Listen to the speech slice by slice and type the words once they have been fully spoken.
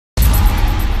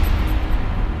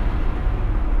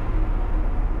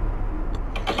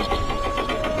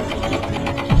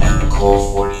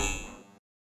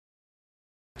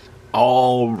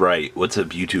Alright, what's up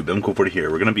YouTube? MCool40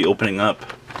 here. We're going to be opening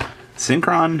up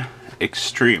Synchron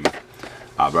Extreme,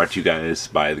 brought to you guys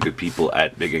by the good people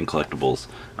at Big N Collectibles.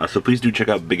 So please do check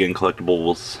out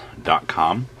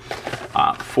bigncollectibles.com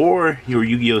for your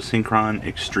Yu-Gi-Oh! Synchron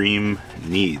Extreme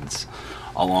needs,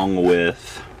 along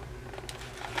with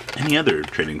any other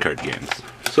trading card games.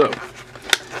 So,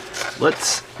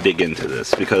 let's dig into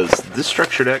this, because this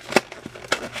structure deck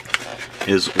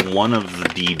is one of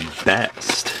the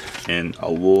best in a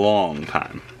long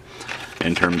time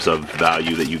in terms of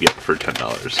value that you get for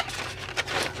 $10.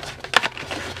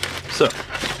 So,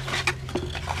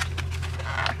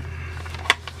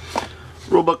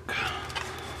 rulebook,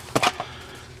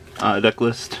 deck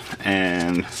list,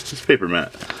 and this paper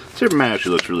mat. This paper mat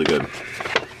actually looks really good.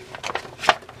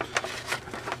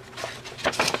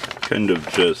 Kind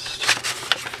of just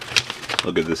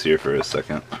look at this here for a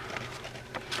second,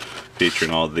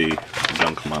 featuring all the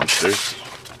junk monsters.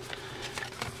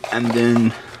 And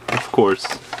then, of course,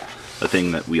 the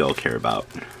thing that we all care about,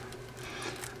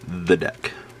 the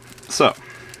deck. So,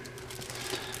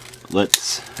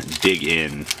 let's dig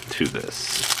into this.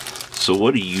 So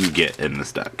what do you get in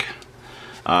this deck?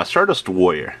 Stardust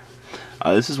Warrior.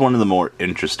 This is one of the more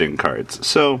interesting cards.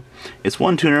 So, it's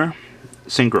one tuner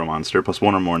synchro monster plus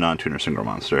one or more non-tuner synchro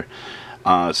monster.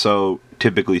 So,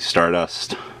 typically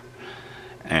Stardust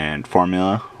and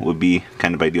formula would be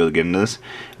kind of ideal to get into this.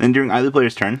 And then during either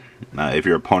player's turn, if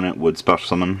your opponent would special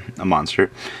summon a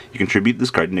monster, you contribute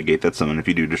this card to negate that summon. If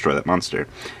you do, destroy that monster.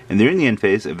 And during the end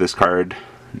phase, if this card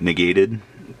negated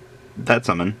that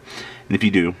summon, and if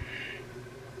you do,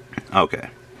 okay.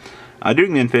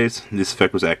 During the end phase, this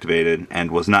effect was activated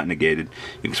and was not negated.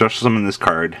 You can special summon this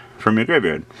card from your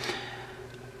graveyard,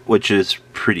 which is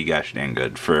pretty gosh dang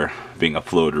good for being a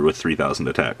floater with 3000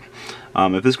 attack.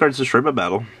 If this card is destroyed by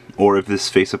battle, or if this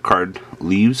face-up card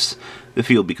leaves the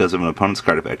field because of an opponent's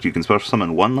card effect, you can special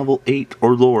summon one level 8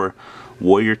 or lower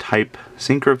warrior-type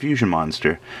Synchro Fusion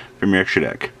monster from your extra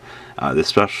deck. This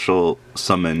special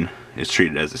summon is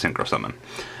treated as a Synchro summon.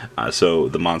 So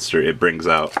the monster it brings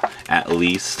out at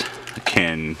least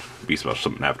can be special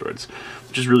summoned afterwards,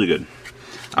 which is really good.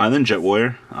 Then Jet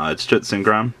Warrior. It's Jet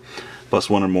Synchron plus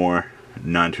one or more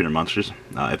non-tuner monsters.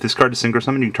 If this card is synchro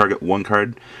summoned, you can target one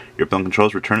card your opponent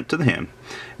controls, return it to the hand.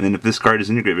 And then if this card is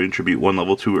in your graveyard, contribute one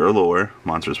level 2 or lower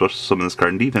monster, special summon this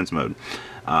card in defense mode.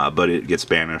 But it gets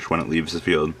banished when it leaves the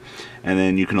field. And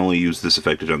then you can only use this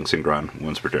effect to junk Synchron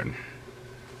once per turn.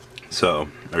 So,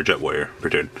 or Jet Warrior per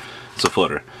turn. So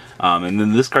floater. And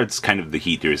then this card's kind of the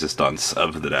heat resistance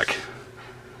of the deck.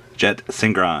 Jet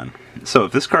Synchron. So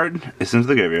if this card is sent to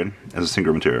the graveyard as a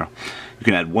synchro material, you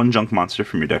can add one junk monster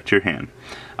from your deck to your hand.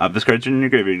 If this card's in your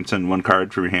graveyard, you can send one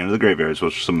card from your hand to the graveyard, so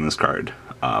summon this card,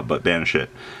 but banish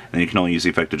it. And you can only use the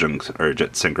effect of junk or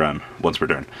Jet Synchron once per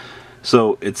turn.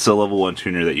 So it's a level 1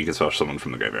 tuner that you can special summon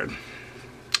from the graveyard.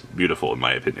 Beautiful in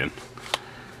my opinion.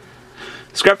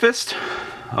 Scrap Fist.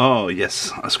 Oh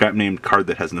yes, a scrap named card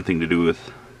that has nothing to do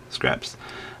with scraps.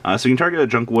 So you can target a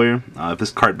junk warrior. If this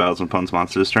card battles an opponent's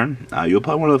monster this turn, you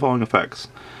apply one of the following effects.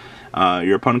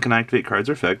 Your opponent can activate cards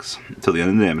or effects until the end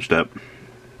of the damage step.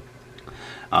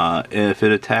 If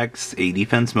it attacks a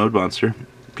defense mode monster,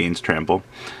 gains trample.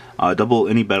 Double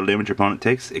any battle damage your opponent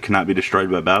takes. It cannot be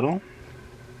destroyed by battle.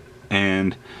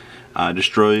 And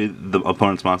destroy the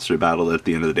opponent's monster battle at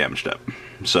the end of the damage step.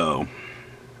 So,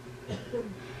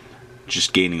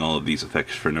 just gaining all of these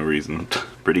effects for no reason.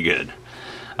 Pretty good.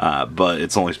 But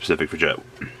it's only specific for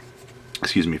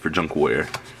for Junk Warrior.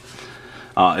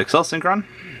 Excel Synchron.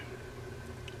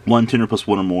 One tuner plus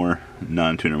one or more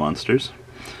non-tuner monsters.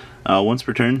 Once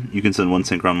per turn, you can send one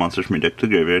Synchron monster from your deck to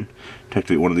the graveyard to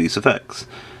activate one of these effects.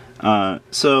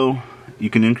 So, you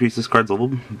can increase this card's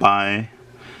level by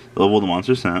the level of the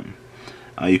monster sent.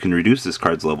 You can reduce this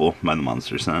card's level by the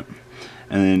monster sent.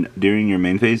 And then, during your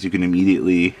main phase, you can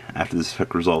immediately, after this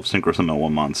effect resolves, synchro summon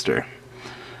one monster.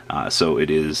 So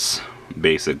it is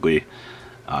basically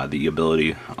the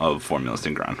ability of Formula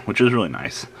Synchron, which is really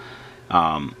nice.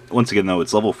 Once again though,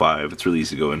 it's level 5, it's really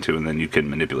easy to go into, and then you can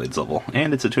manipulate its level.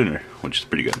 And it's a tuner, which is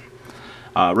pretty good.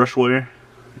 Rush Warrior.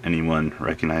 Anyone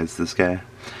recognize this guy?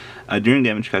 During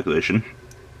damage calculation,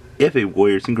 if a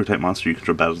warrior synchro type monster you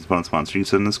control battles an opponent's monster, you can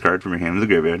send this card from your hand to the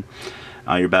graveyard.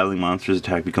 Your battling monster's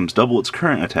attack becomes double its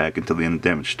current attack until the end of the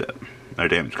damage step, or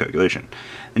damage calculation.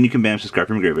 Then you can banish this card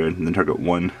from your graveyard, and then target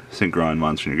one Synchron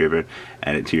monster in your graveyard,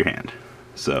 add it to your hand.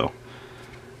 So,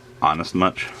 honest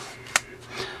much.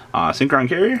 Synchron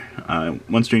Carrier.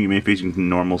 Once during your main phase, you can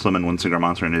normal summon one Synchron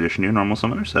monster in addition to your normal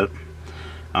summoner set.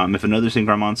 If another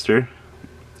Synchron monster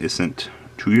is sent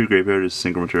to your graveyard as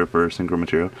synchro material for synchro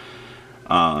material,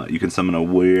 you can summon a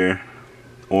warrior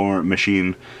or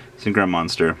machine Synchron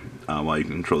monster while you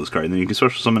control this card. And then you can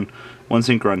special summon one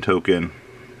Synchron token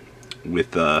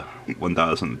with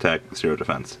 1000 attack, 0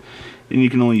 defense. And you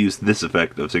can only use this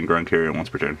effect of Synchron carrier once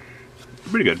per turn.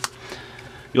 Pretty good.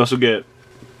 You also get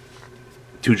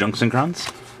 2 junk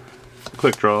Synchrons,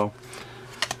 quick draw,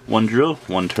 1 drill,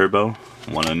 1 turbo,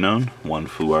 1 unknown, 1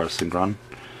 Fuar Synchron,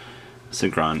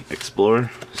 Synchron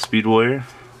Explorer, Speed Warrior,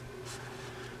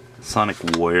 Sonic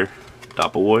Warrior,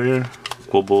 Doppel Warrior,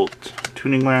 Cobalt,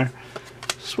 Tuning Wear,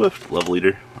 Swift, Level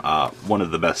Leader, one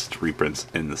of the best reprints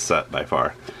in the set by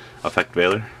far, Effect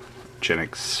Veiler,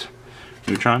 Genix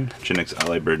Neutron, Genix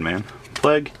Ally Birdman,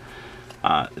 Plague,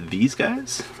 these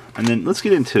guys, and then let's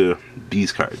get into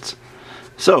these cards.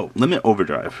 So, Limit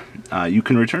Overdrive. You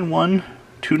can return 1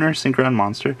 Tuner Synchron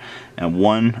monster and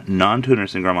 1 non-Tuner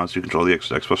Synchron monster to control the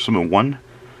extra deck. Special summon 1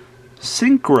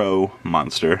 Synchro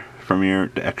monster from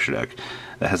your extra deck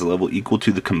that has a level equal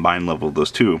to the combined level of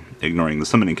those two, ignoring the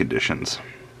summoning conditions.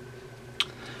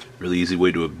 Really easy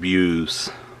way to abuse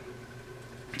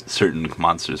certain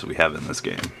monsters we have in this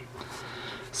game.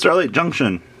 Starlight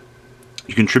Junction.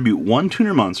 You contribute 1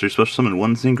 Tuner monster, special summon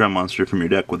 1 Synchron monster from your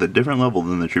deck with a different level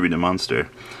than the attributed monster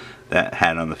that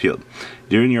had on the field.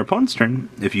 During your opponent's turn,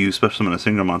 if you special summon a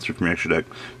Synchron monster from your extra deck,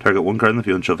 target 1 card in the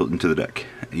field and shuffle it into the deck.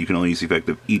 You can only use the effect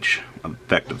of each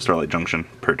effect of Starlight Junction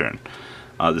per turn.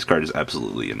 This card is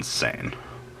absolutely insane,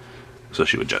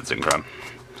 especially with Jet Synchron.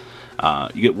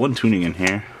 You get 1 tuning in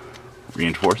here,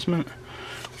 Reinforcement,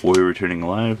 Warrior Returning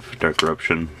Alive, Dark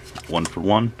Eruption, 1 for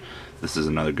 1. This is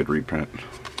another good reprint.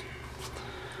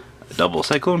 Double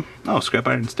Cyclone. Oh, Scrap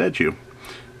Iron Statue.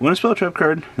 When a spell trap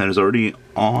card that is already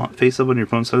face up on your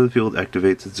opponent's side of the field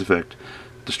activates its effect,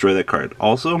 destroy that card.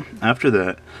 Also, after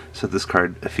that, set this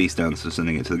card face down, so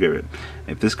sending it to the graveyard.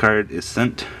 If this card is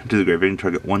sent to the graveyard and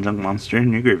target 1 junk monster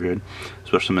in your graveyard,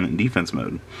 special summon it in defense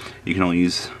mode. You can only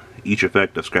use each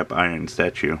effect of Scrap Iron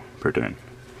Statue per turn.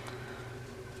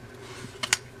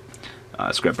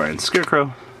 Scrap Iron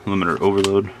Scarecrow, Limiter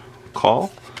Overload,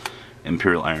 Call,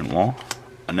 Imperial Iron Wall,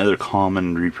 another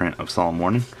common reprint of Solemn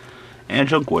Warning, and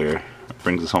Junk Warrior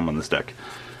brings us home on this deck.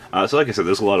 So like I said,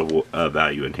 there's a lot of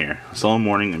value in here. Solemn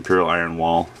Warning, Imperial Iron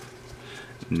Wall,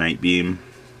 Night Beam,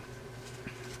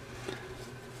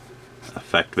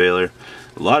 Effect Veiler.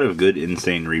 A lot of good,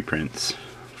 insane reprints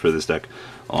for this deck,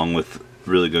 along with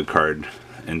really good card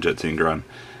in Jet Synchron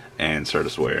and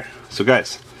Stardust Warrior. So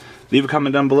guys, leave a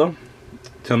comment down below.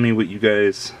 Tell me what you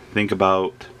guys think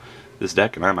about this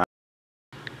deck, and I'm out.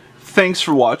 Thanks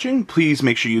for watching. Please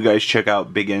make sure you guys check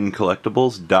out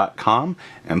BigNCollectibles.com,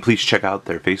 and please check out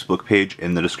their Facebook page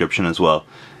in the description as well.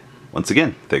 Once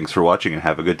again, thanks for watching and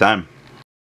have a good time.